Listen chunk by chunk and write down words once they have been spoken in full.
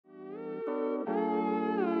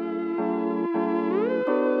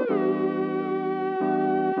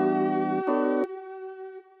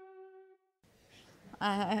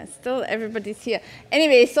Still everybody's here.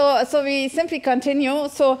 Anyway, so we simply continue.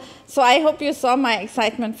 So I hope you saw my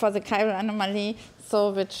excitement for the chiral anomaly,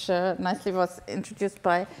 which nicely was introduced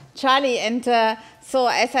by Charlie. And so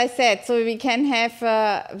as I said, so we can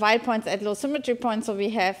have while points at low symmetry points. So we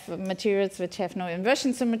have materials which have no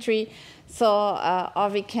inversion symmetry. So or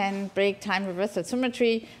we can break time reversal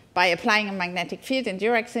symmetry by applying a magnetic field in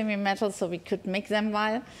Dirac semi-metals, so we could make them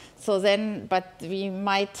while. So then, but we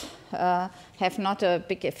might have not a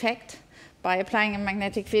big effect by applying a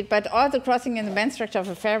magnetic field. But all the crossing in the band structure of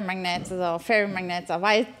a ferromagnets are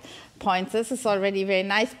while points. This is already very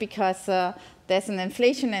nice because there's an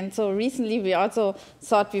inflation. And so recently we also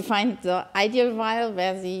thought we find the ideal while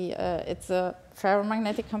where it's a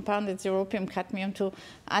ferromagnetic compound, it's europium, cadmium 2,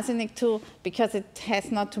 arsenic 2, because it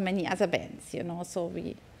has not too many other bands, so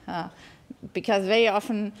we because very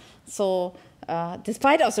often,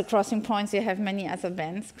 despite also crossing points, you have many other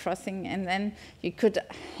bands crossing, and then you could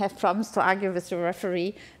have problems to argue with your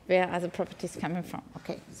referee where are the properties coming from.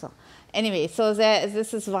 Okay, so anyway, so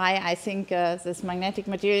this is why I think this magnetic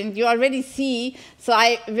material, and you already see, so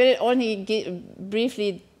I will only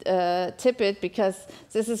briefly tip it because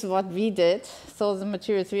this is what we did, so the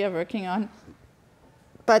materials we are working on.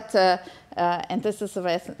 But, and this is a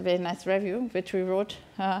very nice review, which we wrote.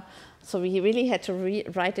 So we really had to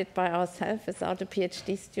write it by ourselves without a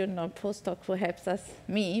PhD student or postdoc who helps us,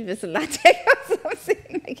 me, with a LaTeX or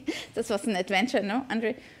something. This was an adventure, no,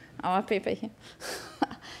 Andre? Our paper here.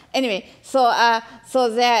 Anyway, so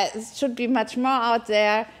there should be much more out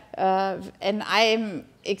there. And I'm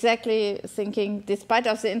exactly thinking, despite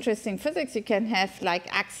of the interesting physics, you can have like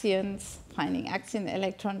axions, finding axion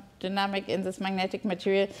electron dynamic in this magnetic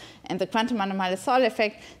material, and the quantum anomaly Hall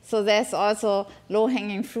effect. So there's also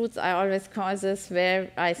low-hanging fruits, I always call this, where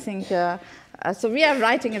I think, so we are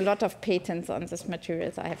writing a lot of patents on this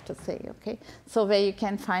materials, I have to say, okay? So where you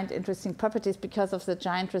can find interesting properties because of the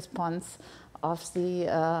giant response of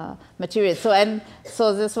the material.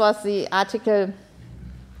 So this was the article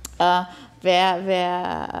where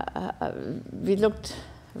we looked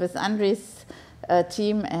with Andre's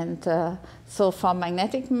team, and so for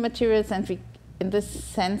magnetic materials, and in this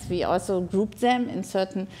sense we also grouped them in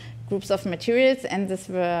certain groups of materials, and this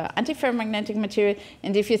were antiferromagnetic material.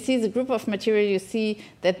 And if you see the group of material, you see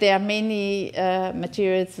that there are many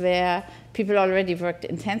materials where people already worked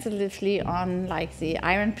intensively on, like the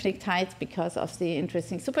iron pnictides because of the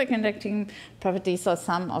interesting superconducting properties, or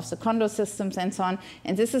some of the Kondo systems and so on.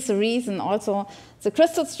 And this is the reason also the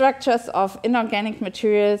crystal structures of inorganic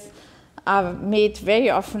materials are made very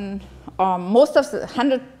often, or most of the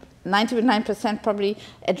 99% probably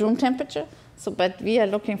at room temperature. So, but we are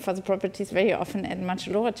looking for the properties very often at much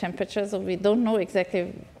lower temperature, so we don't know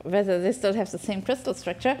exactly whether they still have the same crystal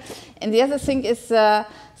structure. And the other thing is,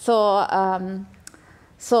 so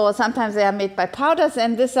sometimes they are made by powders,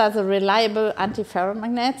 and these are the reliable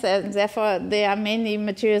antiferromagnets, and therefore they are mainly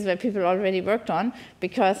materials where people already worked on,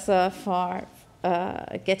 because for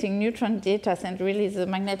getting neutron data and really the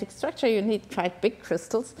magnetic structure, you need quite big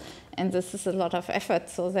crystals, and this is a lot of effort.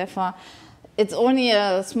 So therefore, it's only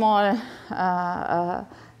a small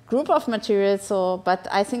group of materials. So, but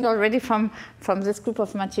I think already from this group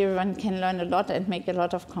of material, one can learn a lot and make a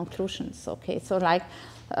lot of conclusions. Okay, so like,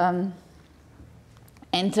 and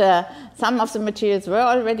some of the materials were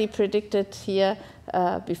already predicted here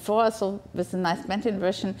before, so with a nice band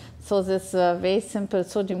inversion. So this very simple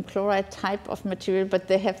sodium chloride type of material, but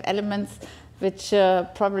they have elements which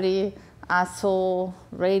probably are so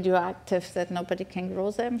radioactive that nobody can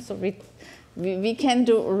grow them. So we can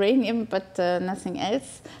do uranium, but nothing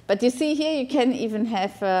else. But you see here, you can even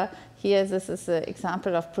have, here this is an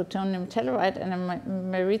example of plutonium telluride, and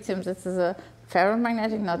americium, this is a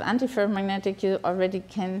ferromagnetic, not antiferromagnetic. You already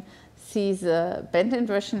can see the band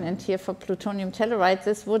inversion, and here for plutonium telluride,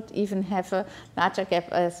 this would even have a larger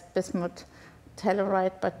gap as bismuth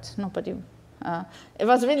telluride, but nobody. It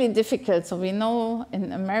was really difficult. So we know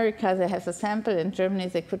in America they have a sample, in Germany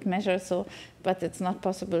they could measure, so, but it's not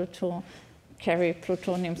possible to carry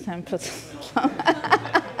plutonium samples.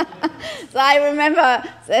 So I remember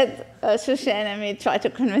that Shusha and me tried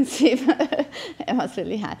to convince him. It was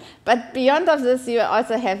really hard. But beyond of this, you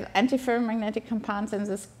also have antiferromagnetic compounds in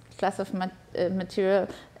this class of material,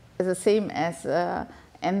 the same as,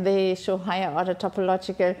 and they show higher order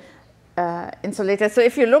topological insulators. So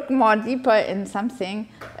if you look more deeper in something,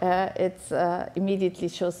 it immediately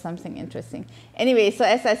shows something interesting. Anyway, so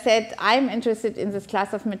as I said, I'm interested in this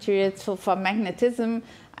class of materials. So for magnetism,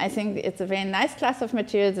 I think it's a very nice class of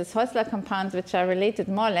materials, these Häusler compounds, which are related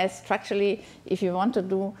more or less structurally. If you want to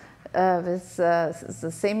do with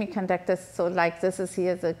the semiconductors. So like this is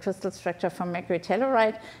here the crystal structure from mercury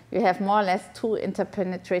telluride. You have more or less 2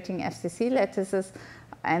 interpenetrating FCC lattices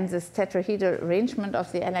and this tetrahedral arrangement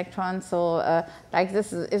of the electrons. So like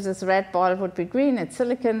this, if this red ball would be green, it's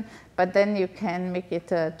silicon, but then you can make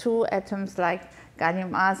it 2 atoms like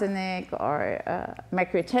gallium arsenide or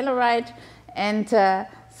mercury telluride. And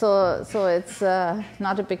so it's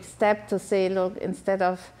not a big step to say, look, instead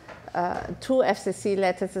of 2 FCC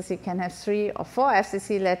lattices, you can have 3 or 4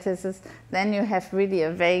 FCC lattices. Then you have really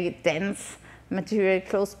a very dense material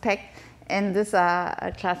close packed. And these are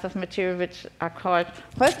a class of material which are called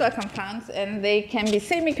Holzler compounds, and they can be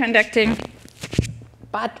semiconducting,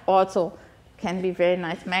 but also can be very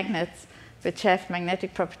nice magnets, which have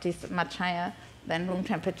magnetic properties much higher than room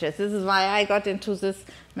temperatures. This is why I got into this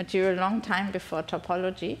material a long time before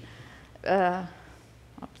topology.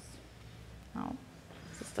 Oops, no,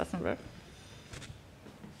 this doesn't work.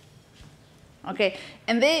 Okay,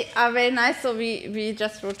 and they are very nice. So we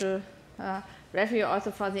just wrote a review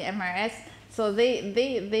also for the MRS. So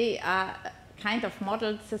they are kind of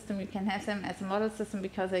modeled system. You can have them as a model system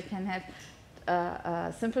because they can have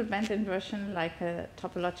a simple band inversion like a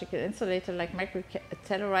topological insulator like mercury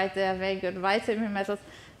telluride. They are very good wide semi-metals,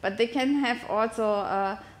 but they can have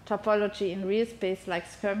also topology in real space like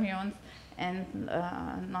skyrmions and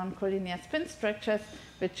non-collinear spin structures,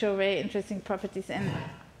 which show very interesting properties. And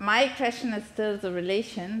my question is still the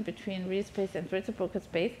relation between real space and reciprocal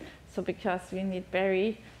space. So because we need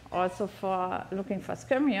Barry also for looking for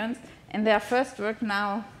skyrmions. And their first work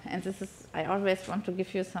now, and this is, I always want to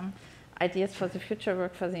give you some ideas for the future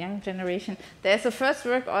work for the young generation. There's a first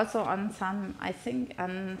work also on some, I think,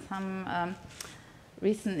 on some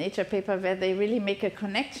recent Nature paper where they really make a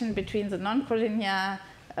connection between the non-collinear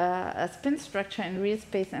spin structure in real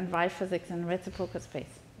space and Y physics in reciprocal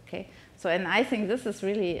space. Okay, so and I think this is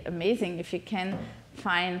really amazing if you can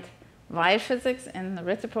find Y physics in the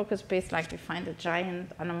reciprocal space, like we find a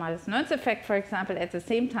giant anomalous Nernst effect, for example. At the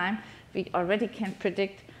same time, we already can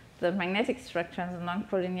predict the magnetic structure, the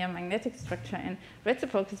non-collinear magnetic structure in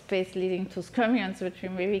reciprocal space, leading to skyrmions, which we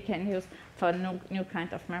maybe can use for a new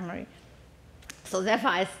kind of memory. So therefore,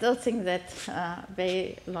 I still think that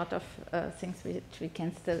very lot of things which we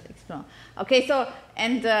can still explore. Okay, so,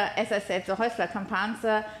 and as I said, the Holzler compounds,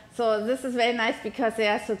 so this is very nice because they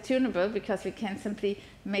are so tunable, because we can simply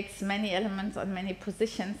mix many elements on many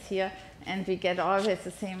positions here, and we get always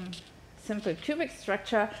the same simple cubic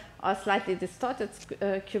structure or slightly distorted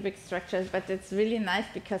cubic structures, but it's really nice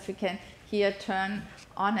because we can here turn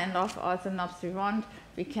on and off all the knobs we want.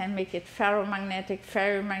 We can make it ferromagnetic,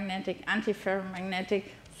 ferromagnetic, antiferromagnetic,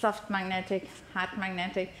 soft magnetic, hard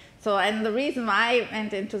magnetic. So, and the reason why I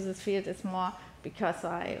went into this field is more because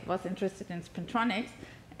I was interested in spintronics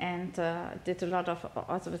and did a lot of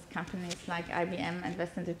also with companies like IBM and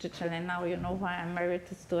Western Digital, and now you know why I'm married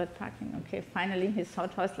to Stuart Parkin. Okay, finally his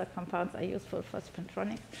Holzler compounds are useful for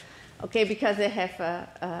spintronics. Okay, because they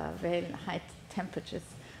have very high temperatures.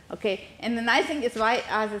 Okay, and the nice thing is, why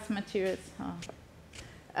are these materials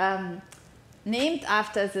named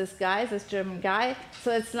after this guy, this German guy?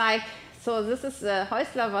 So it's like, so this is,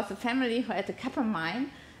 Holzler was a family who had a copper mine.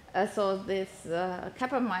 So this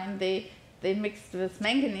copper mine, they mixed with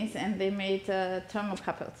manganese and they made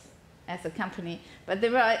thermocouples as a company. But they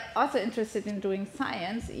were also interested in doing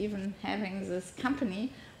science, even having this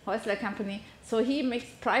company, Holzler company. So he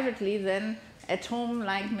mixed privately then at home,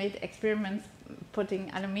 like made experiments putting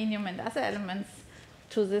aluminium and other elements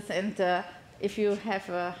to this. And if you have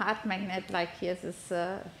a hard magnet, like here's this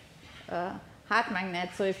hard magnet,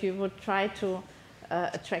 so if you would try to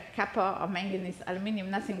attract copper or manganese aluminium,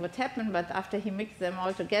 nothing would happen. But after he mixed them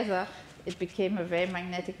all together, it became a very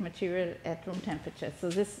magnetic material at room temperature. So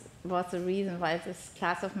this was the reason why this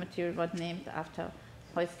class of material was named after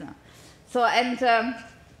Holzler. So, and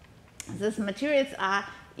these materials are,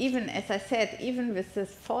 even, as I said, even with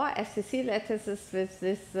this 4 FCC lattices, with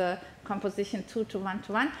this composition 2 to 1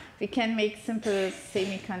 to 1, we can make simple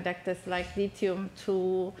semiconductors like lithium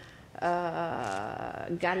to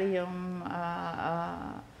gallium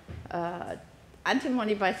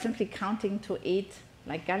antimony by simply counting to 8,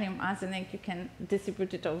 like gallium arsenide. You can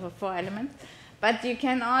distribute it over 4 elements. But you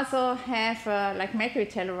can also have like mercury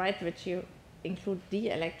telluride, which you include d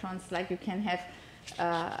electrons, like you can have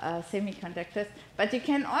semiconductors. But you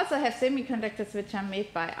can also have semiconductors which are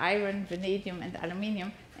made by iron, vanadium, and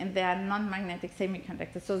aluminium, and they are non-magnetic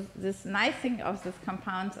semiconductors. So this nice thing of these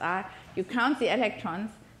compounds are you count the electrons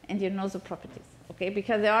and you know the properties, okay?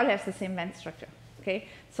 Because they all have the same band structure. Okay,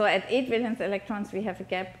 so at 8 valence electrons we have a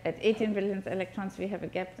gap, at 18 valence electrons we have a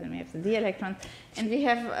gap, then we have the d electrons, and we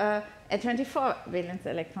have at 24 valence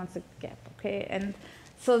electrons a gap. Okay, and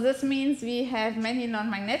so this means we have many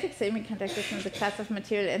non-magnetic semiconductors in the class of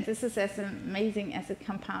material, and this is as amazing as a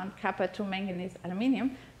compound copper 2 manganese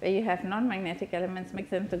aluminium, where you have non-magnetic elements,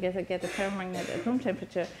 mix them together, get a ferromagnet at room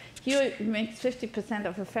temperature. Here you mix 50%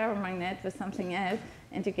 of a ferromagnet with something else,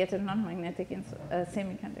 and you get a non-magnetic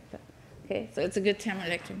semiconductor. Okay, so it's a good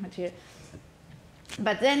thermoelectric material.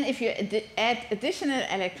 But then if you add additional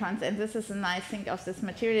electrons, and this is a nice thing of this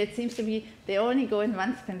material, it seems to be they only go in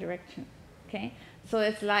one spin direction. Okay, so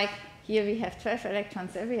it's like here we have 12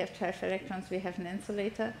 electrons, there we have 12 electrons, we have an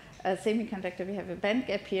insulator, a semiconductor, we have a band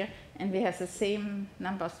gap here, and we have the same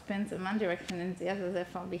number of spins in one direction and the other,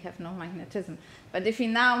 therefore we have no magnetism. But if we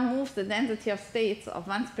now move the density of states of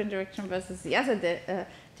one spin direction versus the other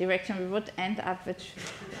direction, we would end up with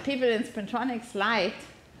people in spintronics like,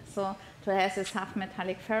 so to have this half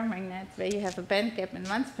metallic ferromagnet where you have a band gap in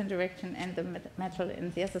one spin direction and the metal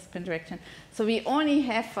in the other spin direction. So we only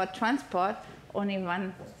have for transport only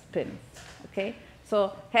one spin. Okay?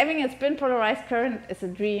 So having a spin polarized current is a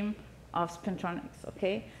dream of spintronics.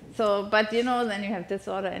 Okay? So, but you know, then you have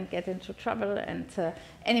disorder and get into trouble. And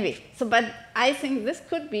anyway, so but I think this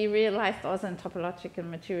could be realized also in topological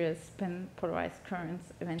materials, spin polarized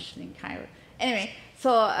currents eventually in chiral. Anyway,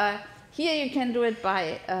 so here you can do it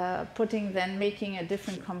by making a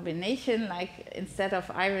different combination, like instead of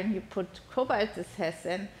iron you put cobalt. This has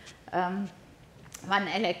then 1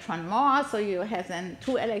 electron more, so you have then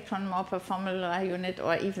 2 electron more per formula unit,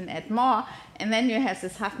 or even add more, and then you have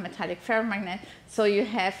this half metallic ferromagnet, so you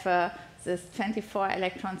have this 24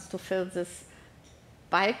 electrons to fill this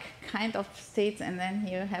bulk kind of states, and then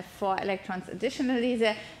you have 4 electrons additionally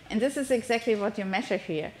there, and this is exactly what you measure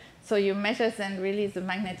here. So you measure then really the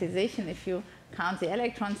magnetization. If you count the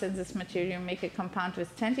electrons in this material, you make a compound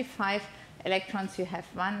with 25 electrons, you have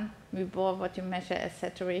 1 μ, what you measure as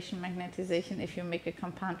saturation magnetization. If you make a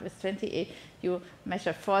compound with 28, you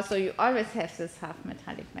measure 4. So you always have this half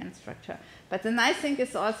metallic band structure. But the nice thing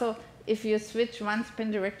is also, if you switch one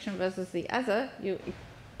spin direction versus the other, you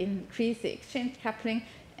increase the exchange coupling,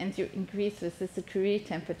 and you increase with the Curie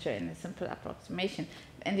temperature in a simple approximation.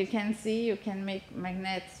 And you can see you can make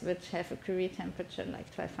magnets which have a Curie temperature like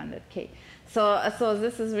 1200 K. So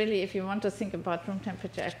this is really, if you want to think about room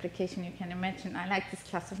temperature application, you can imagine. I like this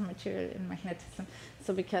class of material in magnetism,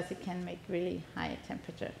 so because it can make really high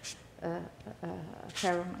temperature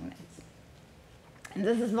ferromagnets. And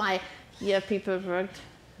this is why here people worked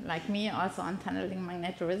like me also on tunneling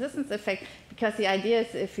magnetoresistance effect, because the idea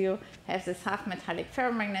is if you have this half metallic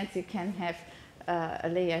ferromagnets, you can have a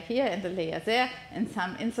layer here and a layer there, and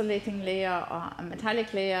some insulating layer or a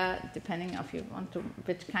metallic layer, depending if you want to,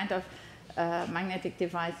 which kind of magnetic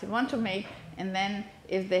device you want to make. And then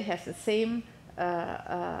if they have the same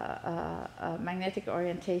magnetic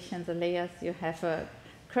orientation, the layers, you have a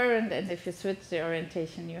current, and if you switch the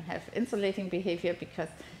orientation, you have insulating behavior, because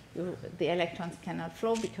the electrons cannot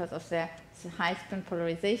flow because of their high spin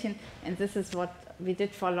polarization. And this is what we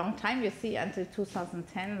did for a long time, you see, until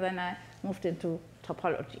 2010. Then I moved into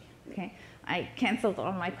topology. Okay, I canceled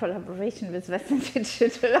all my collaboration with Western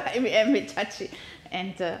Digital, IBM, Hitachi,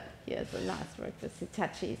 and here's the last work with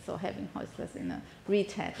Hitachi, so having Heuslers in a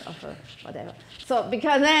retat of a whatever. So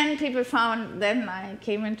because then people found, then I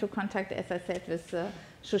came into contact, as I said, with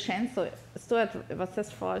Shushen. So Stuart, it was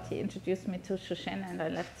his fault, he introduced me to Shushen, and I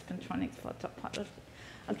left spintronics for topology.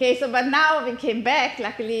 Okay, so but now we came back,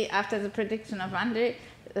 luckily, after the prediction of Andre,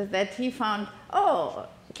 that he found, oh,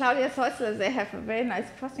 Claudia's Heuslers, they have a very nice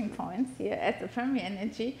crossing points here at the Fermi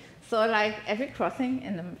energy. So like every crossing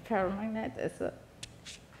in the ferromagnet is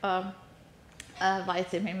a white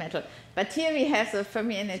semi-metal. But here we have the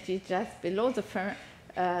Fermi energy just below the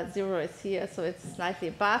zero is here, so it's slightly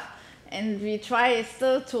above. And we try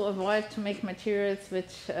still to avoid to make materials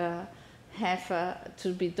which have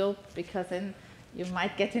to be doped, because then you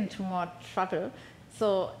might get into more trouble.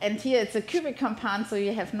 So, and here it's a cubic compound, so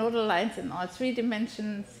you have nodal lines in all 3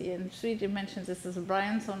 dimensions. Here in 3 dimensions, this is a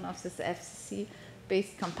Bryan zone of this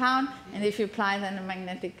FCC-based compound. And if you apply then a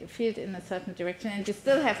magnetic field in a certain direction, and you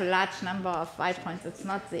still have a large number of Y points, it's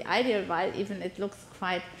not the ideal Y, even it looks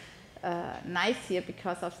quite nice here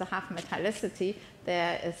because of the half metallicity.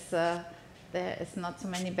 There is not so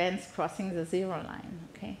many bands crossing the zero line.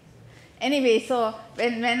 Okay. Anyway, so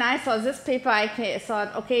when I saw this paper, I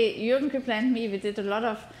thought, okay, Jürgen Küppler and me, we did a lot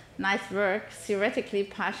of nice work, theoretically,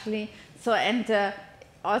 partially. So, and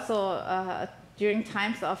also during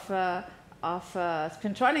times of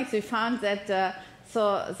spintronics, we found that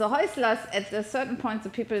so the Heuslers, at a certain point, the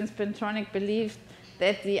people in spintronic believed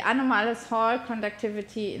that the anomalous Hall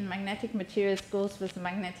conductivity in magnetic materials goes with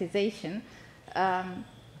magnetization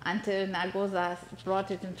until Nargosa brought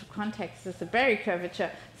it into context with the Berry curvature.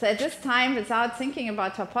 So at this time, without thinking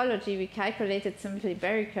about topology, we calculated simply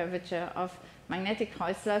Berry curvature of magnetic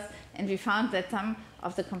Heuslers, and we found that some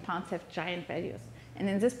of the compounds have giant values. And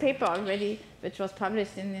in this paper already, which was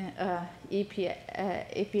published in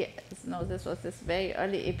this was this very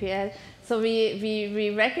early APL, so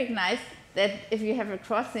we recognized that if you have a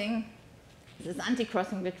crossing, this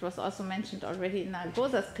anti-crossing, which was also mentioned already in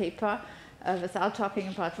Nargosa's paper, without talking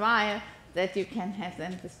about wire, that you can have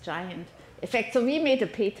then this giant effect. So we made a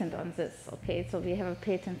patent on this, okay? So we have a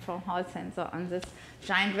patent for Hall sensor on this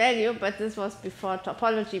giant value, but this was before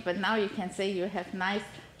topology. But now you can say you have nice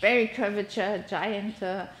Berry curvature, giant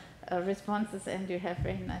responses, and you have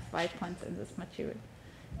very nice white points in this material.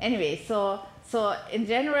 Anyway, so in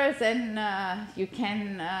general, then you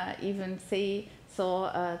can even say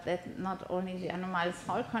that not only the anomalous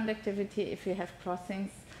Hall conductivity, if you have crossings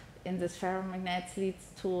in this ferromagnets, leads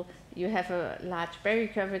to you have a large Berry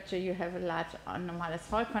curvature, you have a large anomalous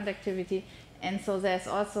Hall conductivity, and so there's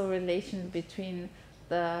also a relation between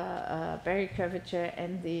the Berry curvature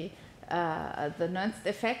and the Nernst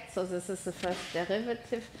effect. So this is the first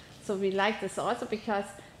derivative. So we like this also because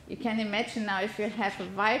you can imagine now if you have a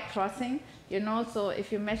Y crossing, you know, so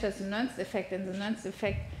if you measure the Nernst effect, and the Nernst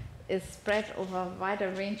effect is spread over a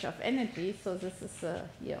wider range of energy. So this is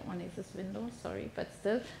here only this window, sorry, but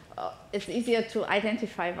still it's easier to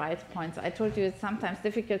identify white points. I told you it's sometimes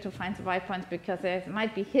difficult to find the white points because they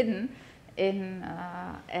might be hidden in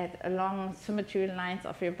along symmetry lines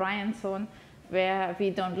of your Bryan zone where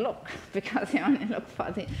we don't look because we only look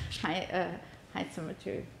for the high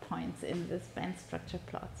symmetry points in this band structure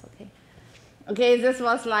plots. Okay, this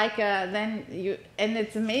was like and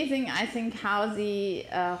it's amazing, I think, how the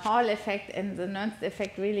Hall effect and the Nernst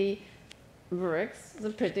effect really works.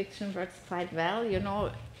 The prediction works quite well. You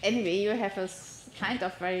know, anyway, you have a kind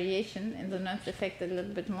of variation in the Nernst effect a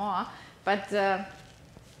little bit more, but this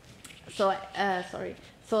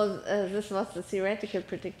was the theoretical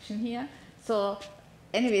prediction here. So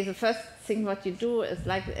anyway, the first thing what you do is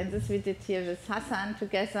like, and this we did here with Hassan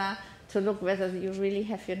together, to look whether you really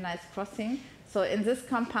have your nice crossing. So in this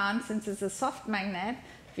compound, since it's a soft magnet,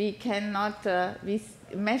 we cannot, we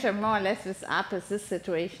measure more or less with APIS this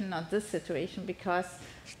situation, not this situation, because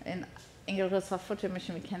in Engelröshoff photo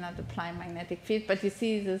emission we cannot apply magnetic field. But you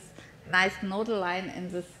see this nice nodal line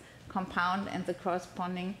in this compound and the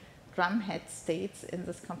corresponding drumhead states in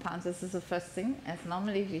this compound. This is the first thing, as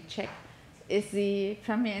normally we check, is the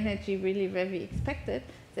Fermi energy really where we expected,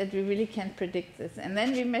 that we really can predict this. And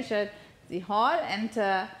then we measured the Hall and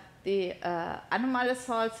the anomalous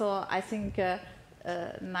Hall. So I think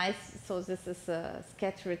nice, so this is a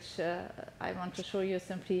sketch which I want to show you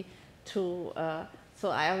simply to, so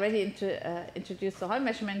I already introduced the Hall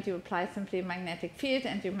measurement. You apply simply a magnetic field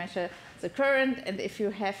and you measure the current, and if you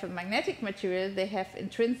have a magnetic material, they have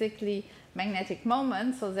intrinsically magnetic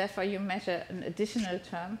moments, so therefore you measure an additional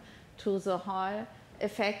term to the Hall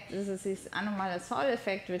effect. This is this anomalous Hall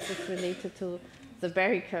effect, which is related to the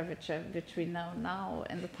Berry curvature, which we know now.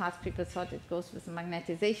 In the past, people thought it goes with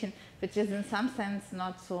magnetization, which is in some sense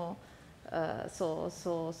not so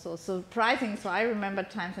surprising. So I remember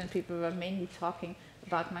times when people were mainly talking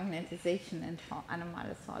about magnetization and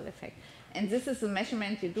anomalous Hall effect. And this is the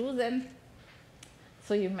measurement you do then.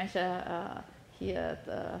 So you measure here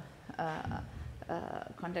the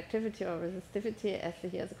conductivity or resistivity as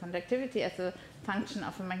here's the conductivity as a function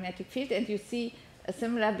of a magnetic field, and you see a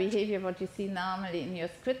similar behavior what you see normally in your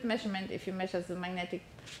squid measurement if you measure the magnetic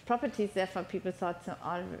properties. Therefore, people thought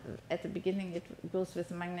at the beginning it goes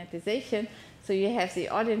with magnetization. So you have the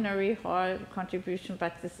ordinary Hall contribution,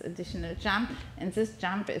 but this additional jump, and this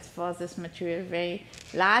jump is for this material very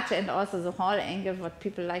large, and also the Hall angle, what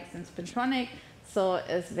people like in spintronic, so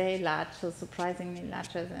is very large, so surprisingly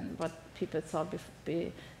larger than what people saw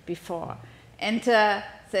before. And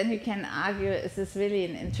then you can argue, is this really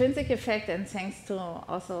an intrinsic effect? And thanks to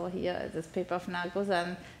also here this paper of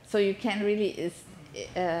Nargosa, so you can really,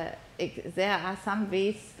 there are some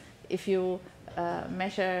ways, if you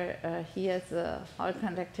measure here the Hall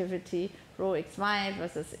conductivity rho xy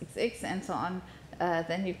versus xx and so on,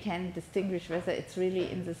 then you can distinguish whether it's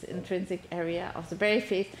really in this intrinsic area of the Berry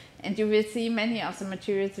phase. And you will see many of the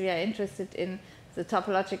materials we are interested in, the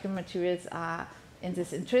topological materials, are in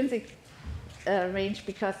this intrinsic range,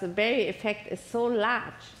 because the Berry effect is so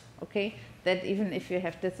large, okay, that even if you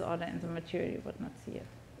have disorder in the material, you would not see it.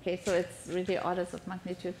 Okay, so it's really orders of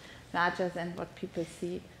magnitude larger than what people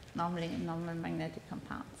see normally in normal magnetic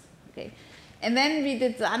compounds. Okay, And then we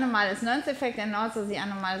did the anomalous Nernst effect, and also the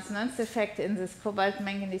anomalous Nernst effect in this cobalt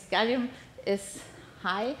manganese gallium is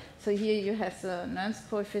high. So here you have the Nernst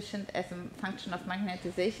coefficient as a function of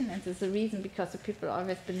magnetization, and this is the reason because the people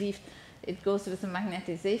always believed it goes with the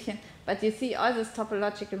magnetization. But you see all this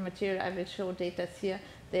topological material, I will show data here,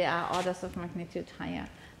 they are orders of magnitude higher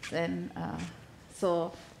than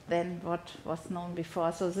than what was known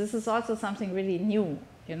before. So this is also something really new,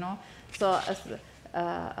 you know. So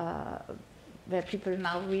where people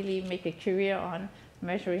now really make a career on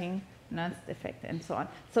measuring Nernst effect and so on.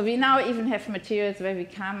 So we now even have materials where we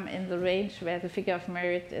come in the range where the figure of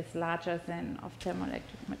merit is larger than of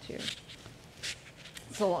thermoelectric material.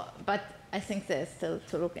 So, but I think there's still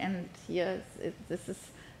to look. And here, this is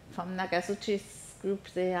from Nagasuchi's group.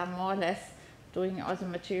 They are more or less doing all the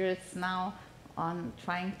materials now on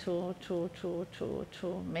trying to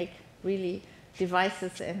make really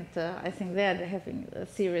devices, and I think they're having a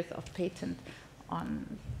series of patents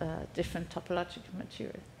on different topological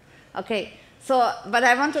materials. Okay, so, but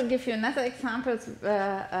I want to give you another example of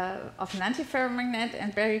an antiferromagnet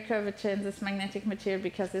and Berry curvature in this magnetic material,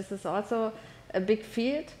 because this is also a big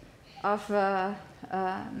field of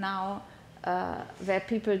now where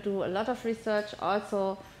people do a lot of research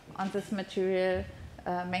also on this material,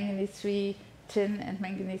 manganese-3 tin and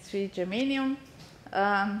manganese-3 germanium,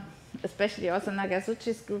 especially also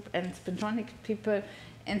Nagasuchi's group and spintronic people.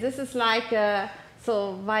 And this is like,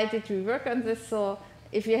 so why did we work on this? So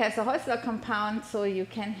if you have the Heusler compound, so you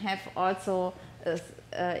can have also,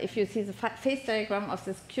 if you see the phase diagram of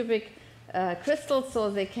this cubic crystal, so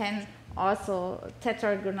they can also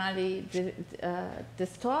tetragonally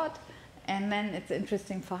distort. And then it's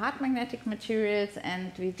interesting for hard magnetic materials,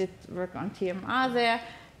 and we did work on TMR there.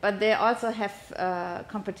 But they also have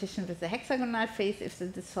competition with the hexagonal phase if the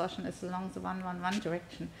distortion is along the 1-1-1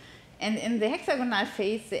 direction. And in the hexagonal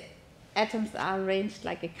phase, the atoms are arranged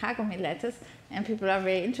like a Kagome lattice, and people are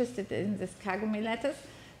very interested in this Kagome lattice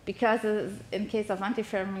because in case of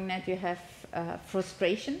antiferromagnet you have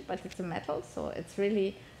frustration, but it's a metal, so it's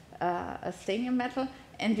really staying a metal,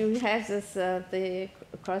 and you have this the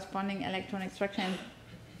corresponding electronic structure. And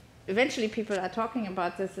eventually people are talking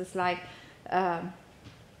about this as like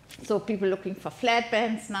so people looking for flat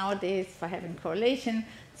bands nowadays for having correlation.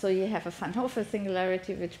 So you have a Van Hofer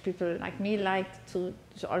singularity, which people like me liked to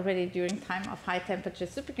already during time of high temperature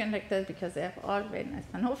superconductors, because they have all very nice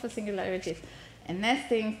Van Hofer singularities and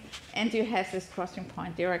nestings. And you have this crossing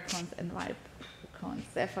point Dirac cones and Wild cones.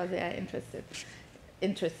 Therefore, they are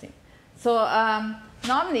interesting. So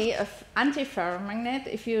normally, an antiferromagnet,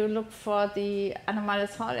 if you look for the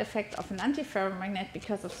anomalous Hall effect of an antiferromagnet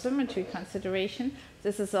because of symmetry consideration,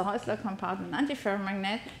 this is a Heusler compound, an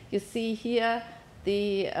antiferromagnet. You see here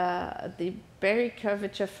the Berry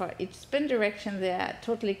curvature for each spin direction. They are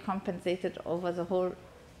totally compensated over the whole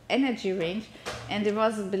energy range. And it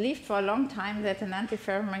was believed for a long time that an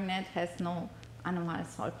antiferromagnet has no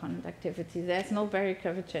anomalous Hall conductivity. There's no Berry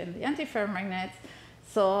curvature in the antiferromagnets.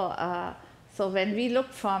 So when we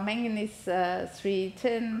looked for manganese-3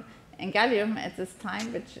 tin and gallium at this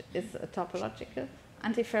time, which is a topological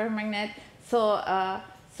antiferromagnet,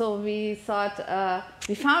 so we thought,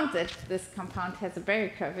 we found that this compound has a Berry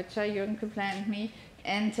curvature, Jürgen Küppler and me,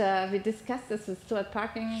 and we discussed this with Stuart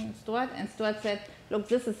Parking, and Stuart said, look,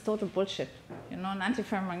 this is total bullshit. You know, an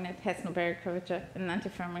antiferromagnet has no Berry curvature, an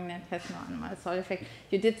antiferromagnet has no anomalous Hall effect.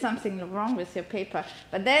 You did something wrong with your paper.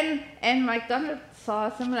 But then Anne MacDonald saw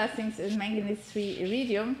similar things in manganese-3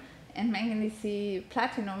 iridium and manganese-3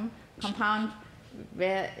 platinum compound,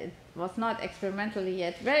 where it was not experimentally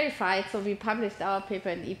yet verified. So we published our paper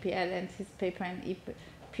in EPL and his paper in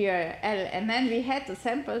PRL, and then we had the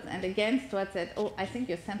samples, and again Stuart said, oh, I think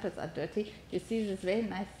your samples are dirty. You see this very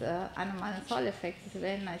nice anomalous Hall effect, this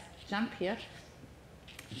very nice jump here,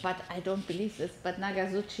 but I don't believe this. But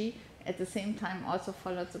Nagasuchi at the same time also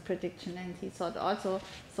followed the prediction, and he thought also,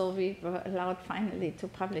 so we were allowed finally to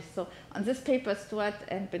publish. So on this paper, Stuart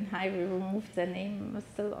and Ben-Hai, we removed their name, was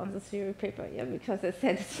still on the theory paper, yeah, because they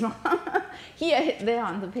said it's wrong. Here, they're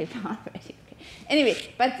on the paper already. Okay. Anyway,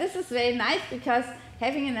 but this is very nice because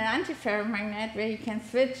having an antiferromagnet where you can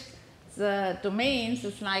switch the domains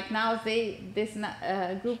is like now this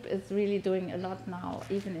group is really doing a lot now,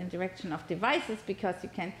 even in direction of devices, because you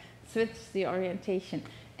can switch the orientation.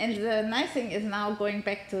 And the nice thing is now going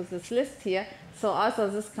back to this list here, so also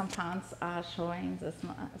these compounds are showing this,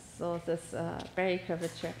 this Berry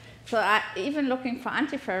curvature. So even looking for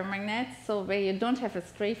antiferromagnets, so where you don't have a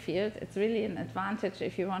stray field, it's really an advantage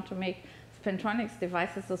if you want to make spintronics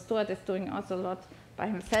devices. So Stuart is doing also a lot by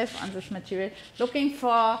himself on this material, looking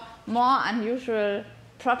for more unusual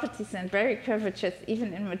properties and Berry curvatures,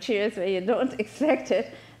 even in materials where you don't expect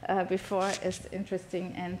it before, is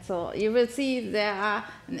interesting. And so you will see there are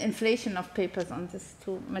an inflation of papers on these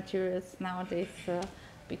two materials nowadays,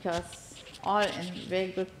 because all in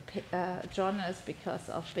very good journals because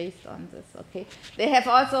of based on this. Okay, they have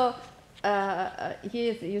also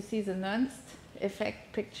here you see the Nernst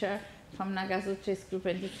effect picture from Nagasuchi's group,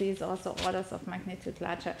 and you see it's also orders of magnitude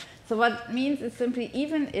larger. So what means is simply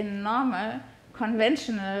even in normal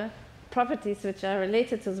conventional properties which are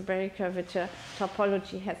related to the Berry curvature,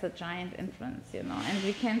 topology has a giant influence, you know, and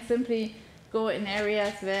we can simply go in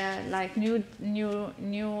areas where like new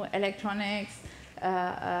electronics,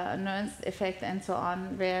 Nernst effect and so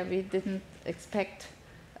on, where we didn't expect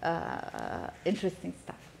interesting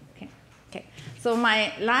stuff. Okay. So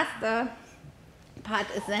my last part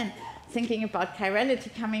is then thinking about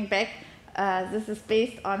chirality. Coming back, this is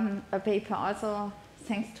based on a paper also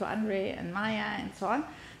thanks to Andre and Maya and so on.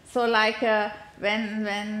 So like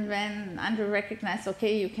when Andre recognized,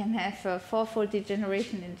 okay, you can have a fourfold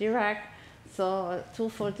degeneration in Dirac, so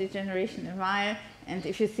twofold degeneration in Weil, and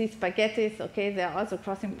if you see spaghettis, okay, there are also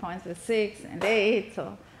crossing points with 6 and 8,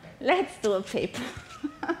 so let's do a paper.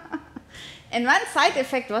 And one side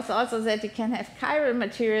effect was also that you can have chiral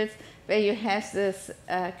materials where you have this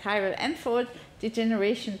chiral n-fold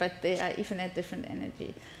degeneration, but they are even at different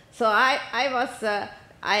energy. So I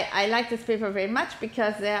like this paper very much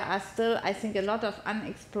because there are still, I think, a lot of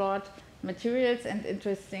unexplored materials and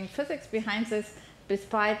interesting physics behind this,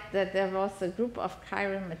 despite that there was a group of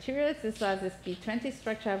chiral materials. This is this B20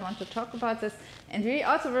 structure. I want to talk about this. And we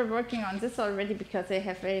also were working on this already because they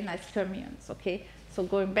have very nice fermions, okay? So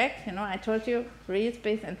going back, you know, I told you real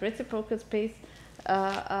space and reciprocal space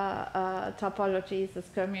topologies, the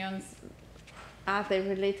fermions, are they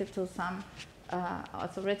related to some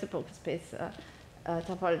also reciprocal space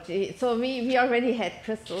topology? So we already had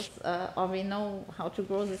crystals, or we know how to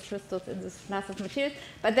grow these crystals in this class of materials.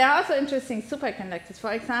 But there are also interesting superconductors.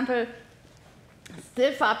 For example,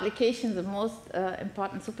 still for application, the most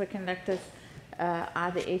important superconductors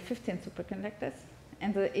are the A15 superconductors.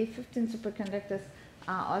 And the A15 superconductors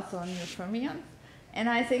are also new fermions. And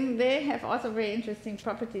I think they have also very interesting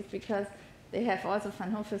properties because they have also Van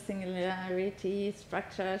Hove singularity,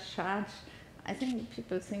 structure, charge. I think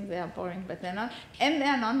people think they are boring, but they're not. And they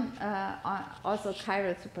are also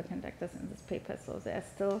chiral superconductors in this paper. So they are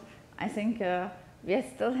still, I think, we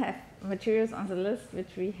still have materials on the list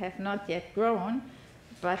which we have not yet grown,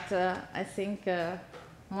 but I think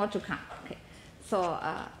more to come. Okay. So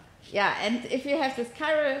yeah, and if you have this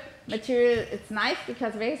chiral material, it's nice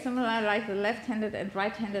because very similar like the left-handed and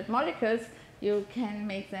right-handed molecules, you can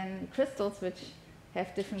make then crystals which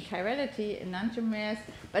have different chirality in enantiomers.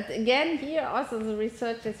 But again, here also the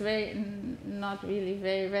research is not really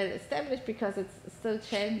very well established because it's still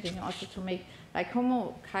challenging also to make like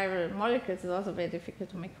homochiral molecules. It's also very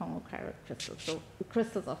difficult to make homochiral crystals, so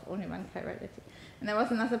crystals of only one chirality. And there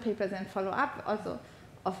was another paper then follow up also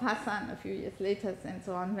of Hassan a few years later and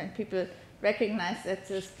so on, when people recognized that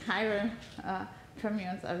these chiral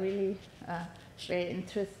fermions are really very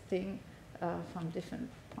interesting from different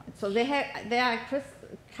points. So they are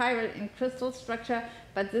chiral in crystal structure,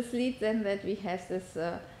 but this leads then that we have this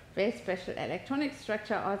very special electronic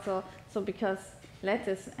structure also. So because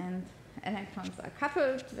lattice and electrons are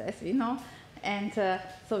coupled, as we know, and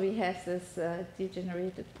so we have this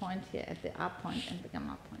degenerated point here at the R point and the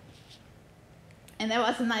gamma point. And there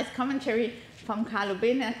was a nice commentary from Carlo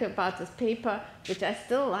Benecke about this paper, which I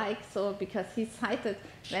still like, so because he cited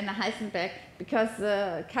Werner Heisenberg, because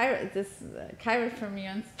chiral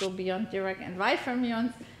fermions go beyond Dirac and Weil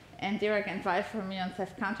fermions, and Dirac and Weil fermions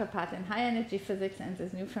have counterpart in high energy physics, and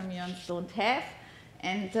these new fermions don't have.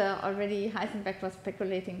 And already Heisenberg was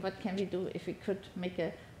speculating what can we do if we could make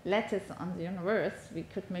a lattice on the universe. We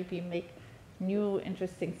could maybe make new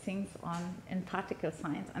interesting things in particle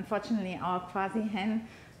science. Unfortunately, our quasi-hen,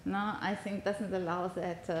 I think doesn't allow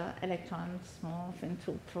that electrons move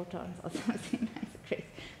into protons or something crazy,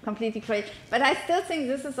 completely crazy. But I still think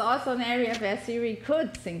this is also an area where theory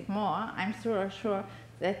could think more. I'm sure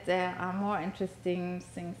that there are more interesting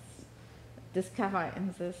things discovered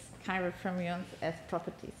in this chiral fermions as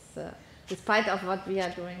properties, despite of what we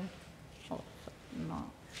are doing. Oh,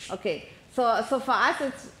 no. Okay, so for us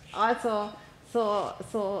it's also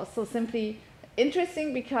so simply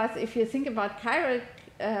interesting because if you think about chiral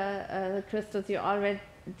crystals, you already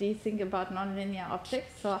think about nonlinear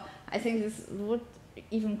optics. So I think this would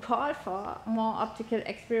even call for more optical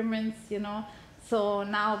experiments, you know. So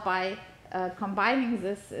now by combining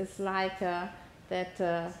this is like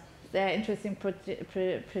that there are interesting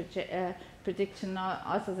prediction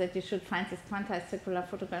also that you should find this quantized circular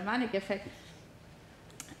photogalvanic effect,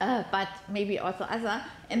 but maybe also other.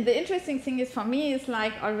 And the interesting thing is for me is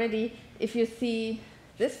like already if you see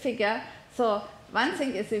this figure, so one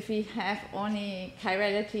thing is if we have only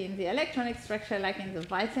chirality in the electronic structure like in the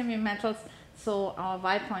white semi-metals, so our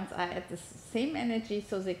Y points are at the same energy,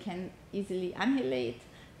 so they can easily annihilate.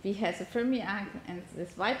 We have the Fermi arc and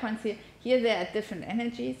these Y points here. Here they are at different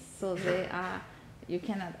energies, so they are, you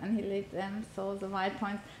cannot annihilate them, so the Y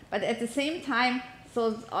points. But at the same time,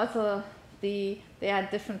 so also there are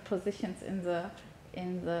different positions in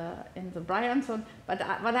the Bryon zone. But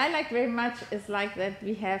what I like very much is like that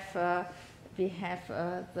we have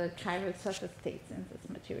the chiral surface states in this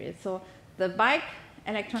material. So the bulk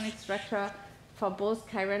electronic structure for both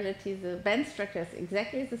chirality, the band structure is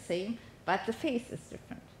exactly the same, but the phase is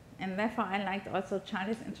different. And therefore, I liked also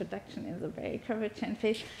Charlie's introduction in the very curvature and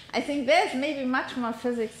phase. I think there's maybe much more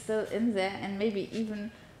physics still in there, and maybe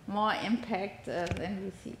even more impact than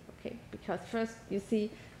we see. Okay, because first you see,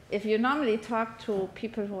 if you normally talk to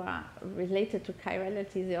people who are related to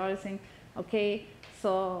chirality, they always think, okay,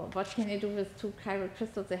 so what can you do with two chiral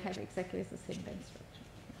crystals? They have exactly the same band structure.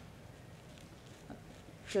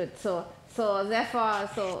 Good. So therefore,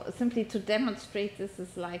 so simply to demonstrate this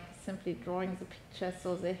is like simply drawing the picture,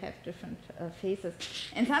 so they have different phases.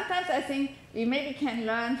 And sometimes I think we maybe can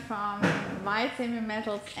learn from white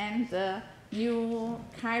semi-metals and new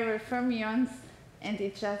chiral fermions and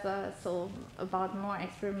each other, so about more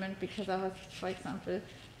experiment, because I was, for example,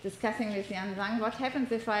 discussing with Jan Zhang, what happens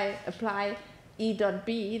if I apply E dot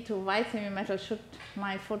B to white semi-metal? Should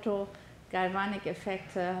my photogalvanic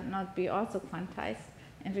effect not be also quantized?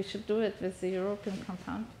 And we should do it with the European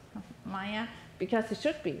compound, Maya, because it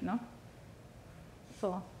should be, no?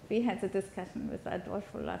 So we had a discussion with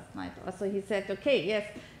Adolfo last night. Also, he said, okay, yes,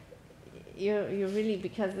 you really,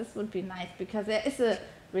 because this would be nice, because there is a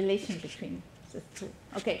relation between these two.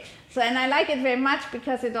 Okay, so and I like it very much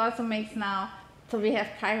because it also makes now, so we have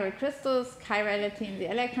chiral crystals, chirality in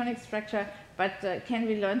the electronic structure, but can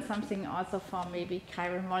we learn something also for maybe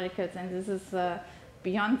chiral molecules? And this is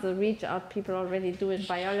beyond the reach of people already do in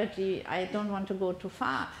biology. I don't want to go too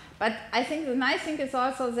far. But I think the nice thing is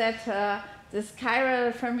also that these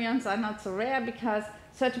chiral fermions are not so rare, because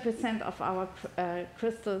 30% of our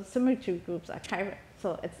crystal symmetry groups are chiral.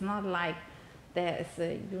 So it's not like there is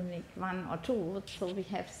a unique one or two. So we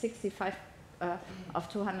have 65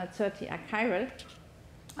 of 230 are chiral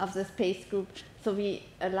of the space group. So we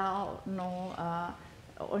allow no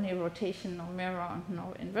only rotation, no mirror,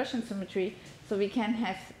 no inversion symmetry. So we can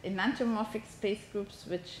have enantiomorphic space groups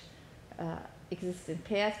which exist in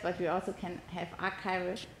pairs, but we also can have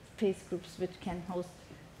achiral space groups which can host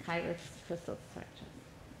chiral crystal structures.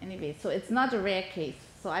 Anyway, so it's not a rare case.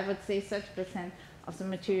 So I would say 30% of the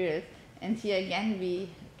materials. And here again, we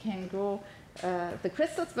can grow the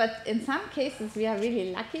crystals, but in some cases we are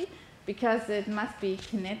really lucky, because it must be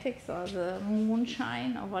kinetics or the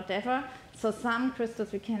moonshine or whatever. So some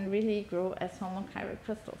crystals we can really grow as homochiral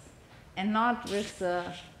crystals, and not with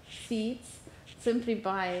seeds. Simply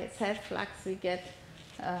by self-flux we get,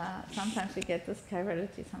 sometimes we get this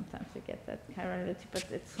chirality, sometimes we get that chirality, but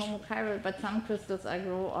it's homochiral. But some crystals are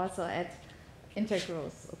grow also at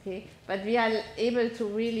intergrowths, okay? But we are able to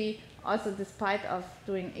really, also despite of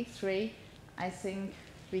doing X-ray, I think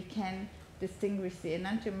we can distinguish the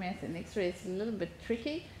enantiomers in X-ray. It's a little bit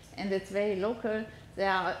tricky, and it's very local. There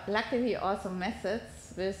are luckily also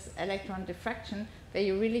methods with electron diffraction where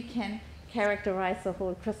you really can characterize the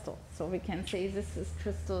whole crystal. So we can say this is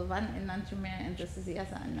crystal 1 enantiomer and this is the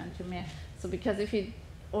other enantiomer. So because if you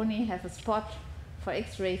only have a spot for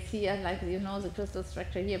X-rays here, like you know the crystal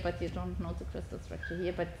structure here, but you don't know the crystal structure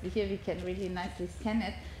here, but here we can really nicely scan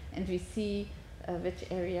it, and we see which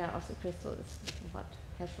area of the crystal is what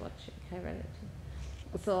has what chirality.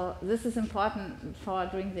 So this is important for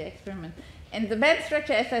doing the experiment. And the band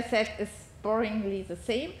structure, as I said, is boringly the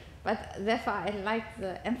same, but therefore I like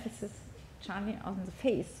the emphasis, Charlie, on the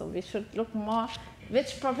phase. So we should look more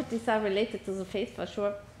which properties are related to the phase. For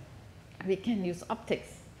sure, we can use optics,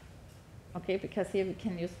 okay, because here we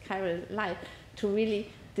can use chiral light to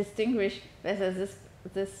really distinguish whether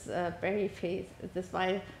this berry phase, this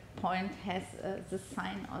Y point has this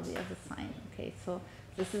sign or the other sign. Okay, so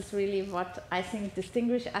this is really what I think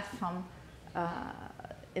distinguishes us from,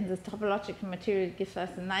 in this topological material, gives us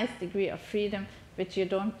a nice degree of freedom, which you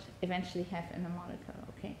don't eventually have in a molecule.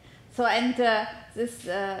 Okay, so and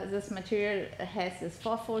this material has this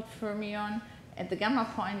 4-fold fermion at the gamma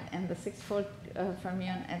point and the 6-fold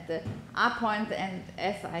fermion at the R point. And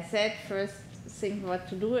as I said, first thing what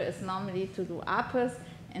to do is normally to do APUS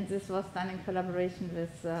and this was done in collaboration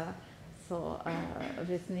with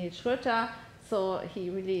with Niels Schröter. So he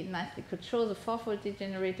really nicely could show the 4-fold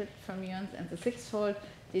degenerated fermions and the 6-fold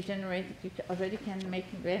degenerated. You already can make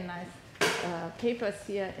very nice papers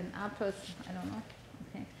here in APUS. I don't know.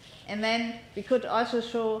 Okay. And then we could also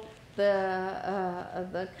show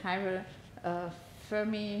the chiral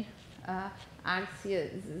Fermi arcs here.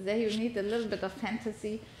 There you need a little bit of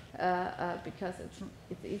fantasy because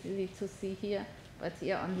it's easy to see here, but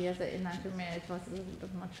here on the other enantiomer it was a little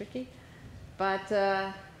bit more tricky. But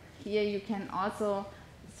here you can also,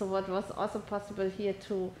 so what was also possible here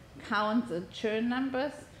to count the churn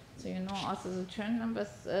numbers. So you know also the churn numbers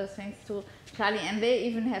thanks to Charlie, and they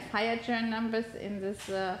even have higher churn numbers in this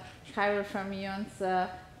chiral fermions,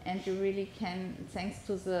 and you really can, thanks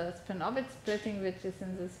to the spin-orbit splitting, which is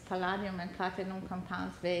in this palladium and platinum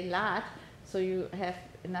compounds very large, so you have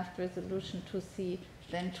enough resolution to see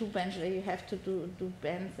then 2 bands where you have to do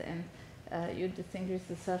bands, and you distinguish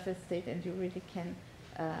the surface state, and you really can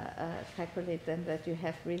calculate then that you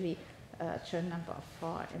have really a churn number of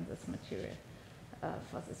 4 in this material.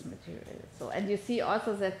 For this material. So, and you see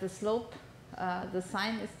also that the slope, the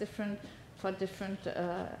sign is different for different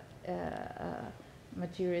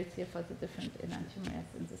materials here, for the different enantiomers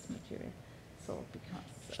in this material. So,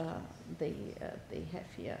 because they have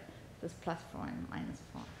here this +4 and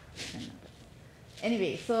 -4.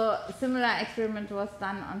 Anyway, so similar experiment was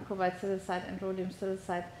done on cobalt silicide and rhodium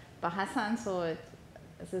silicide by Hassan. So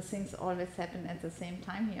the things always happen at the same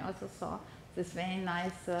time. He also saw this very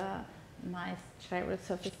nice chiral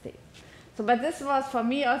surface state. So, but this was for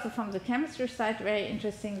me also from the chemistry side very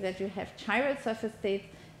interesting, that you have chiral surface states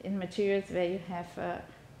in materials where you have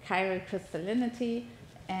chiral crystallinity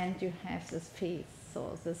and you have this phase.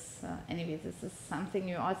 So this, anyway, this is something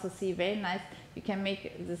you also see very nice. You can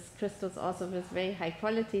make these crystals also with very high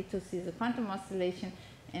quality to see the quantum oscillation,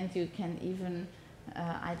 and you can even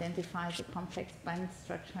identify the complex band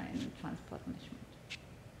structure in transport measurement.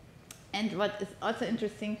 And what is also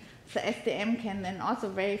interesting, so SDM can then also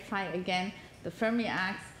verify again the Fermi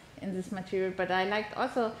arcs in this material. But I liked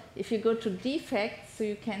also, if you go to defects, so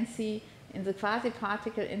you can see in the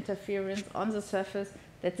quasi-particle interference on the surface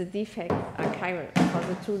that the defects are chiral for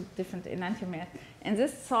the 2 different enantiomers. And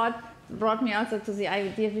this thought brought me also to the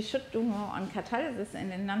idea we should do more on catalysis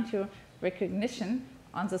and enantio recognition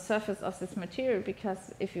on the surface of this material,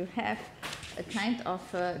 because if you have a kind of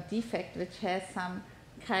defect which has some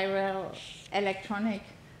chiral electronic,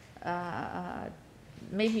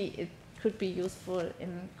 maybe it could be useful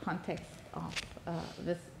in context of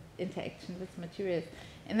this interaction with materials.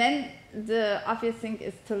 And then the obvious thing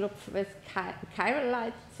is to look with chiral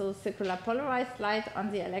light, so circular polarized light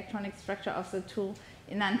on the electronic structure of the 2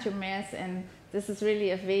 enantiomers, and this is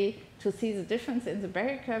really a way to see the difference in the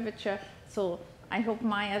Berry curvature. So I hope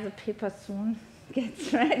my other paper soon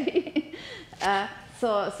gets ready.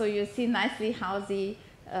 So you see nicely how the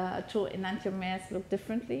 2 enantiomers look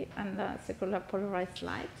differently under circular polarized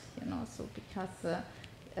light, you know, so because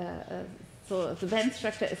so the band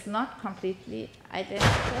structure is not completely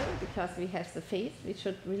identical because we have the phase. We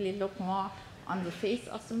should really look more on the phase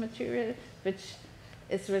of the material, which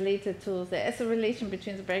is related to, there is a relation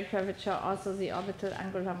between the Berry curvature, also the orbital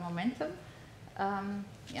angular momentum.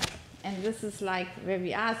 Yeah, and this is like where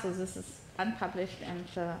we are, so this is unpublished, and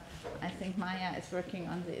I think Maya is working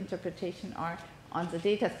on the interpretation or on the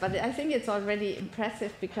data. But I think it's already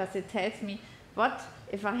impressive because it tells me what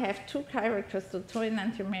if I have 2 chiral crystals, 2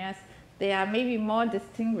 enantiomers, they are maybe more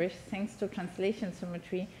distinguished thanks to translation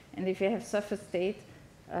symmetry, and if you have surface state,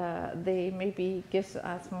 they maybe gives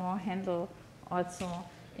us more handle also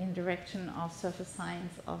in direction of surface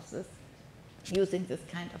science of this, using this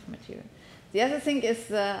kind of material. The other thing is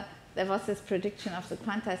there was this prediction of the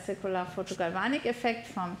quanti-circular photogalvanic effect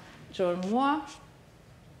from Joel Moore.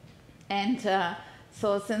 And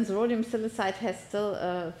so since rhodium silicide has still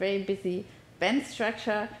a very busy band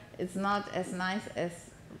structure, it's not as nice as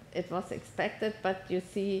it was expected, but you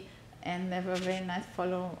see, and there were very nice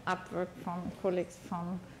follow-up work from colleagues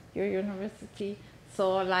from your university.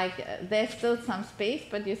 So like there's still some space,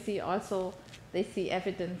 but you see also, they see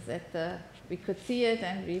evidence that we could see it,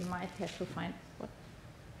 and we might have to find what?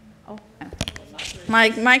 Oh,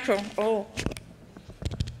 micro. Oh,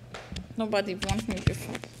 nobody wants me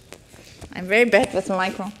before. I'm very bad with the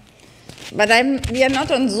micro, but we are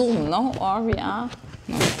not on Zoom, no? Or we are?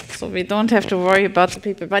 No. So we don't have to worry about the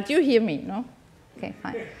people. But you hear me, no? Okay,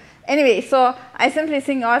 fine. Anyway, so I simply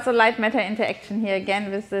think also light-matter interaction here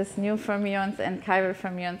again with this new fermions and chiral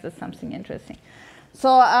fermions is something interesting. So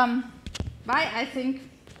why I think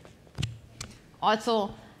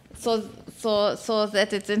also so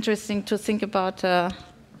that it's interesting to think about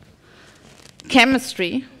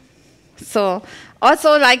chemistry. So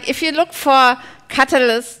also, like, if you look for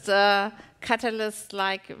catalysts,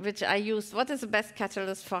 like which I use, what is the best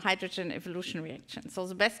catalyst for hydrogen evolution reaction? So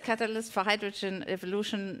the best catalyst for hydrogen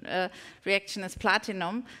evolution reaction is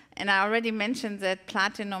platinum. And I already mentioned that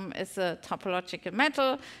platinum is a topological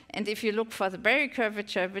metal. And if you look for the Berry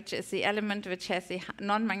curvature, which is the element which has the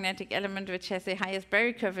non-magnetic element which has the highest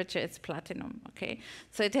Berry curvature, it's platinum. Okay,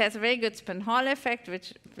 so it has a very good spin Hall effect,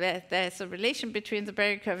 which there's a relation between the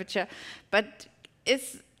Berry curvature, but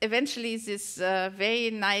it's eventually this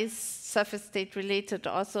very nice surface state related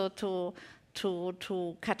also to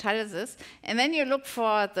catalysis. And then you look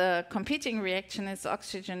for the competing reaction is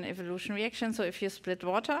oxygen evolution reaction. So if you split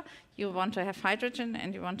water, you want to have hydrogen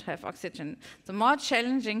and you want to have oxygen. The more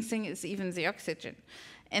challenging thing is even the oxygen.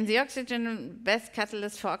 And the oxygen, best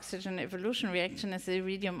catalyst for oxygen evolution reaction is the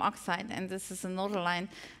iridium oxide, and this is a nodal line.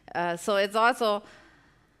 So it's also,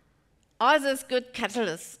 all these good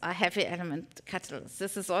catalysts are heavy element catalysts.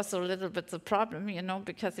 This is also a little bit the problem, you know,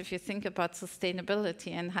 because if you think about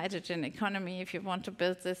sustainability and hydrogen economy, if you want to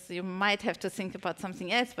build this, you might have to think about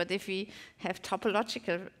something else. But if we have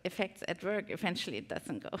topological effects at work, eventually it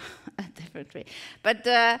doesn't go a different way. But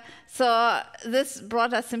so this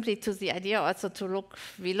brought us simply to the idea also to look,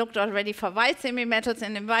 we looked already for white semimetals,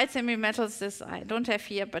 and in white semimetals, this I don't have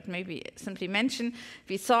here, but maybe simply mention,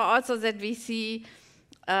 we saw also that we see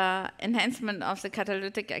enhancement of the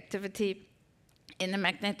catalytic activity in the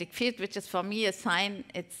magnetic field, which is for me a sign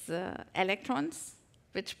it's electrons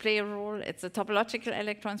which play a role. It's the topological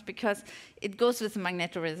electrons because it goes with the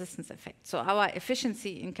magnetoresistance effect. So our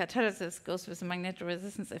efficiency in catalysis goes with the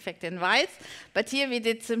magnetoresistance effect in whites. But here we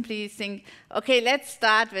did simply think, okay, let's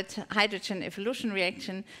start with hydrogen evolution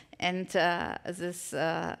reaction and this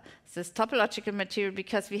topological material,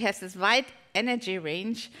 because we have this wide energy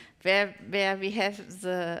range where we have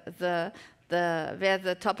where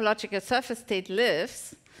the topological surface state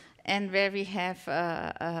lives, and where we have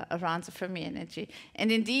around the Fermi energy.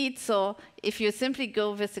 And indeed, so if you simply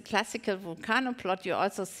go with the classical Vulcano plot, you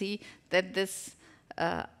also see that this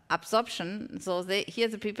absorption, so here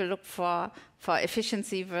the people look for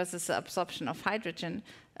efficiency versus the absorption of hydrogen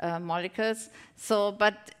molecules. So,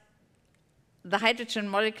 but the hydrogen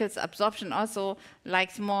molecules absorption also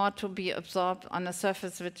likes more to be absorbed on a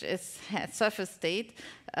surface which has surface state.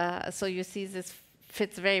 So you see this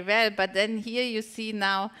fits very well. But then here you see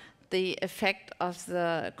now the effect of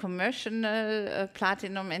the conventional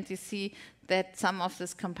platinum, and you see that some of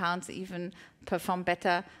these compounds even perform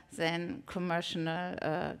better than conventional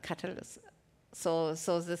catalysts. So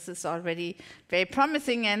this is already very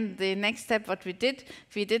promising. And the next step, what we did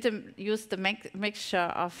use the mixture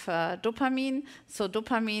of dopamine. So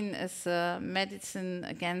dopamine is medicine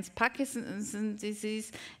against Parkinson's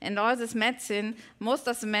disease. And all this medicine, most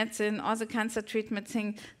of the medicine, all the cancer treatment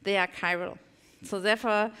thing, they are chiral. So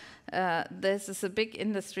therefore, this is a big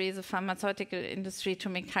industry, the pharmaceutical industry, to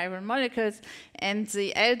make chiral molecules. And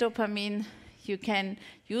the L-dopamine you can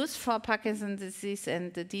use for Parkinson's disease,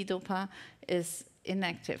 and the D-dopa is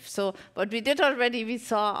inactive. So what we did already, we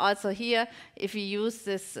saw also here, if we use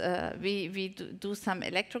this, we do some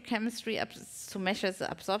electrochemistry to measure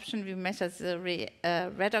the absorption. We measure the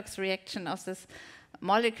redox reaction of this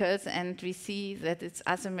molecules, and we see that it's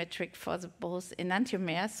asymmetric for both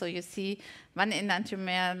enantiomers. So you see one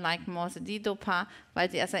enantiomer like more the D-dopa, while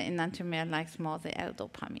the other enantiomer likes more the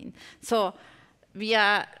L-dopamine. So we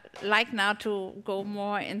are like now to go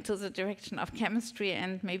more into the direction of chemistry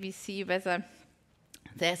and maybe see whether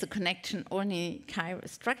there's a connection only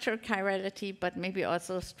structural chirality, but maybe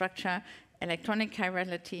also structure electronic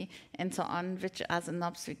chirality and so on, which are the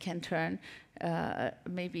knobs we can turn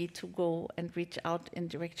maybe to go and reach out in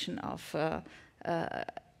direction of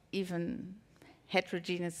even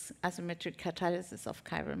heterogeneous asymmetric catalysis of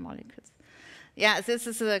chiral molecules. Yeah, this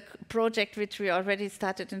is a project which we already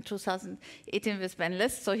started in 2018 with Ben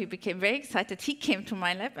List, so he became very excited. He came to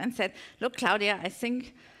my lab and said, look, Claudia, I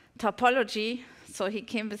think topology, so he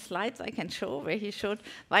came with slides I can show, where he showed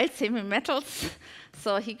white semi-metals.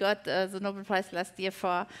 So he got the Nobel Prize last year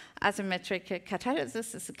for asymmetric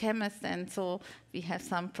catalysis as a chemist, and so we have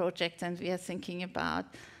some projects, and we are thinking about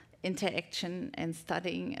interaction and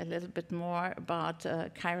studying a little bit more about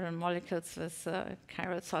chiral molecules with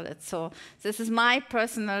chiral solids. So this is my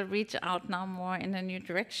personal reach out now more in a new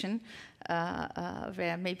direction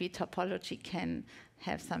where maybe topology can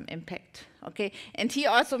have some impact. Okay, and he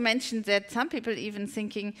also mentioned that some people even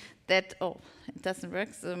thinking that, oh, it doesn't work,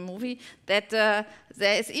 the movie, that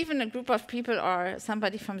there is even a group of people or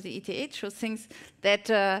somebody from the ETH who thinks that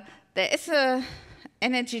there is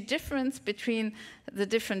energy difference between the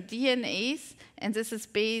different DNAs, and this is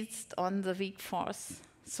based on the weak force.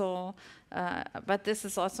 So, but this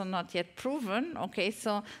is also not yet proven, okay?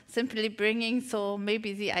 So simply bringing, so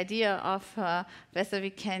maybe the idea of whether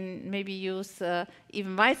we can maybe use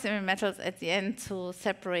even white semi-metals at the end to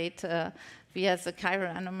separate via the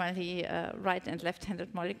chiral anomaly right and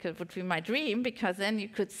left-handed molecule would be my dream, because then you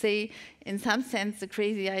could say, in some sense, the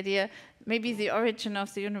crazy idea, maybe the origin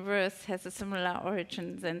of the universe has a similar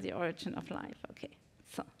origin than the origin of life, okay?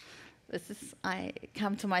 So. This is, I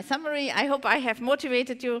come to my summary. I hope I have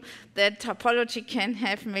motivated you that topology can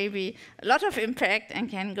have maybe a lot of impact and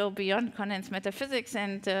can go beyond condensed matter physics.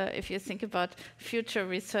 And if you think about future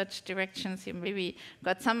research directions, you maybe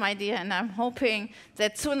got some idea. And I'm hoping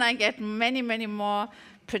that soon I get many, many more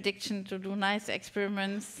prediction to do nice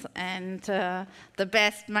experiments and the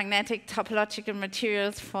best magnetic topological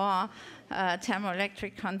materials for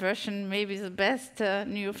thermoelectric conversion. Maybe the best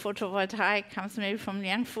new photovoltaic comes maybe from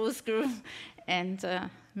Liang Fu's group, and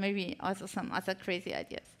maybe also some other crazy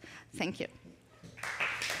ideas. Thank you.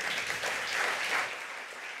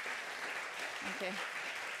 Okay.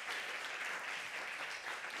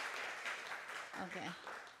 Okay.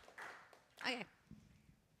 Okay.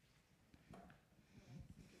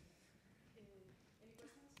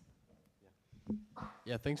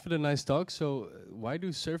 Yeah, thanks for the nice talk. So why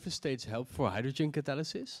do surface states help for hydrogen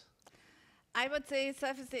catalysis? I would say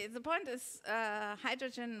surface state. The point is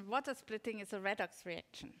hydrogen water splitting is a redox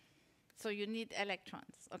reaction. So you need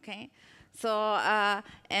electrons, okay? So,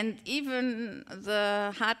 and even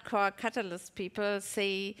the hardcore catalyst people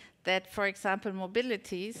say that, for example,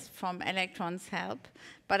 mobilities from electrons help.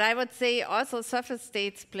 But I would say also surface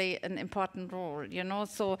states play an important role, you know?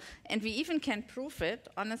 So, and we even can prove it,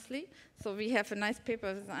 honestly. So we have a nice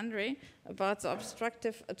paper with Andre about the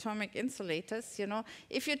obstructive atomic insulators, you know?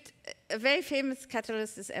 If you, a very famous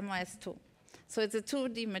catalyst is MOS2. So it's a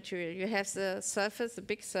 2D material. You have the surface, the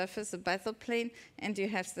big surface, the basal plane, and you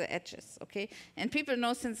have the edges, okay? And people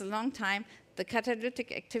know since a long time the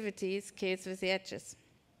catalytic activity scales with the edges.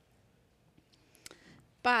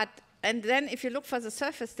 But, and then if you look for the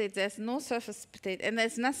surface state, there's no surface state, and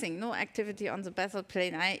there's nothing, no activity on the basal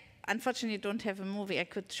plane. I unfortunately don't have a movie I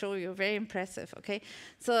could show you, very impressive, okay?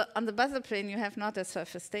 So on the basal plane, you have not a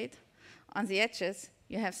surface state. On the edges,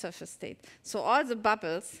 you have surface state. So all the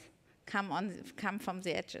bubbles come from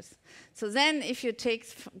the edges. So then if you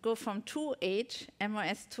go from 2H,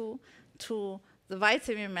 MOS2, to the white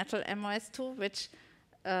semi-metal MOS2, which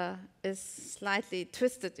is slightly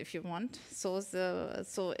twisted if you want. So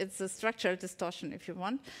it's a structural distortion if you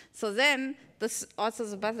want. So then also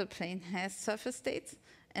the basal plane has surface states.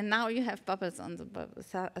 And now you have bubbles on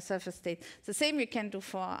the surface state. The same you can do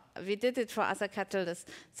we did it for other catalysts.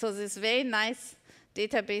 So this very nice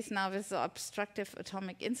database now with the obstructive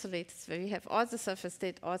atomic insulators, where we have all the surface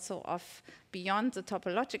state also of beyond the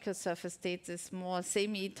topological surface state, this more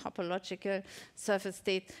semi-topological surface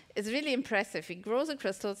state, is really impressive. We grow the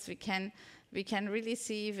crystals, we can really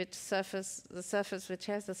see which surface, the surface which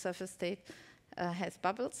has the surface state has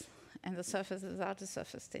bubbles, and the surface without the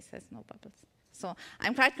surface state has no bubbles. So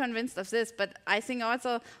I'm quite convinced of this, but I think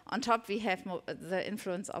also on top we have the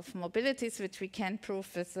influence of mobilities, which we can prove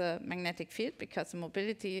with the magnetic field, because the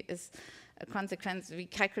mobility is a consequence. We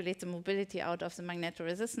calculate the mobility out of the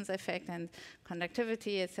magnetoresistance effect and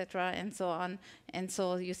conductivity, etc., and so on. And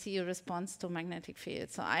so you see a response to magnetic field.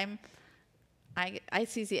 So I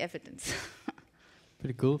see the evidence.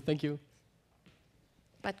 Pretty cool. Thank you.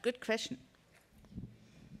 But good question.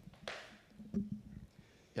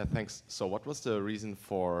 Yeah, thanks. So what was the reason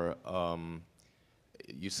for,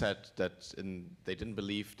 you said that they didn't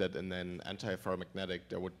believe that in an anti-ferromagnetic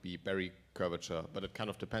there would be Berry curvature, but it kind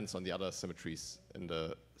of depends on the other symmetries in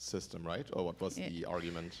the system, right? Or what was the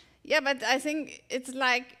argument? Yeah, but I think it's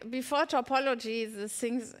like before topology, the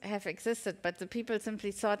things have existed, but the people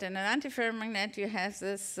simply thought in an antiferromagnet you have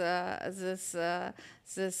this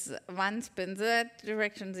one spin that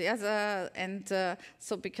direction, the other, and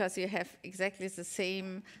so because you have exactly the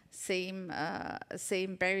same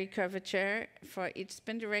Berry curvature for each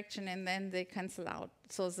spin direction, and then they cancel out.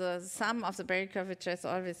 So the sum of the Berry curvature is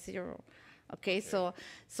always 0. Okay, so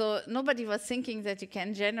nobody was thinking that you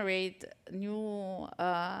can generate new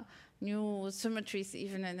symmetries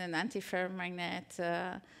even in an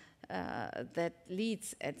antiferromagnet that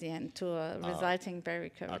leads at the end to a resulting Berry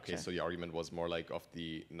curvature. Okay, so the argument was more like of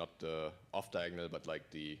the not the off diagonal, but like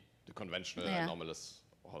the conventional anomalous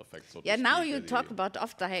Hall effect. So to Yeah, now speak, you the- talk about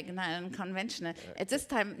off-diagonal and conventional. At this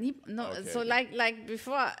time, no. Okay, So okay. like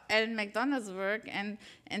before Alan McDonough's work, and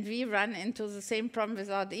we run into the same problem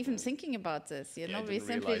without even thinking about this. You Yeah, know, I we didn't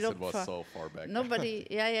simply realize look it was for so far back. nobody.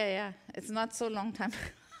 Yeah. It's not so long time.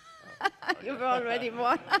 You were already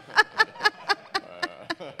born.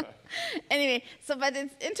 Anyway, so but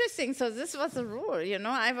it's interesting. So this was a rule, you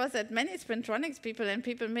know. I was at many spintronics people, and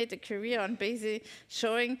people made a career on basically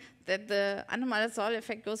showing that the anomalous Hall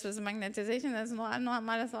effect goes with the magnetization. There's no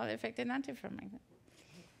anomalous Hall effect in antiferromagnetism.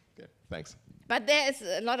 Okay, thanks. But there is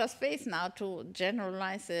a lot of space now to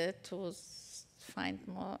generalize it, to find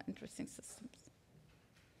more interesting systems.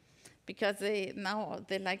 Because they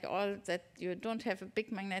like all that you don't have a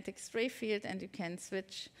big magnetic stray field, and you can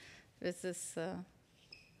switch with this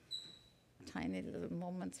tiny little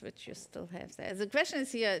moments which you still have there. The question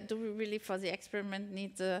is here, do we really for the experiment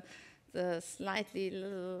need the slightly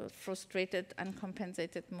little frustrated,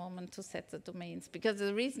 uncompensated moment to set the domains? Because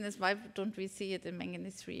the reason is, why don't we see it in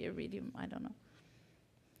manganese 3 iridium? I don't know.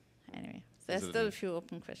 Anyway, there's still a few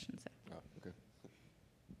open questions there.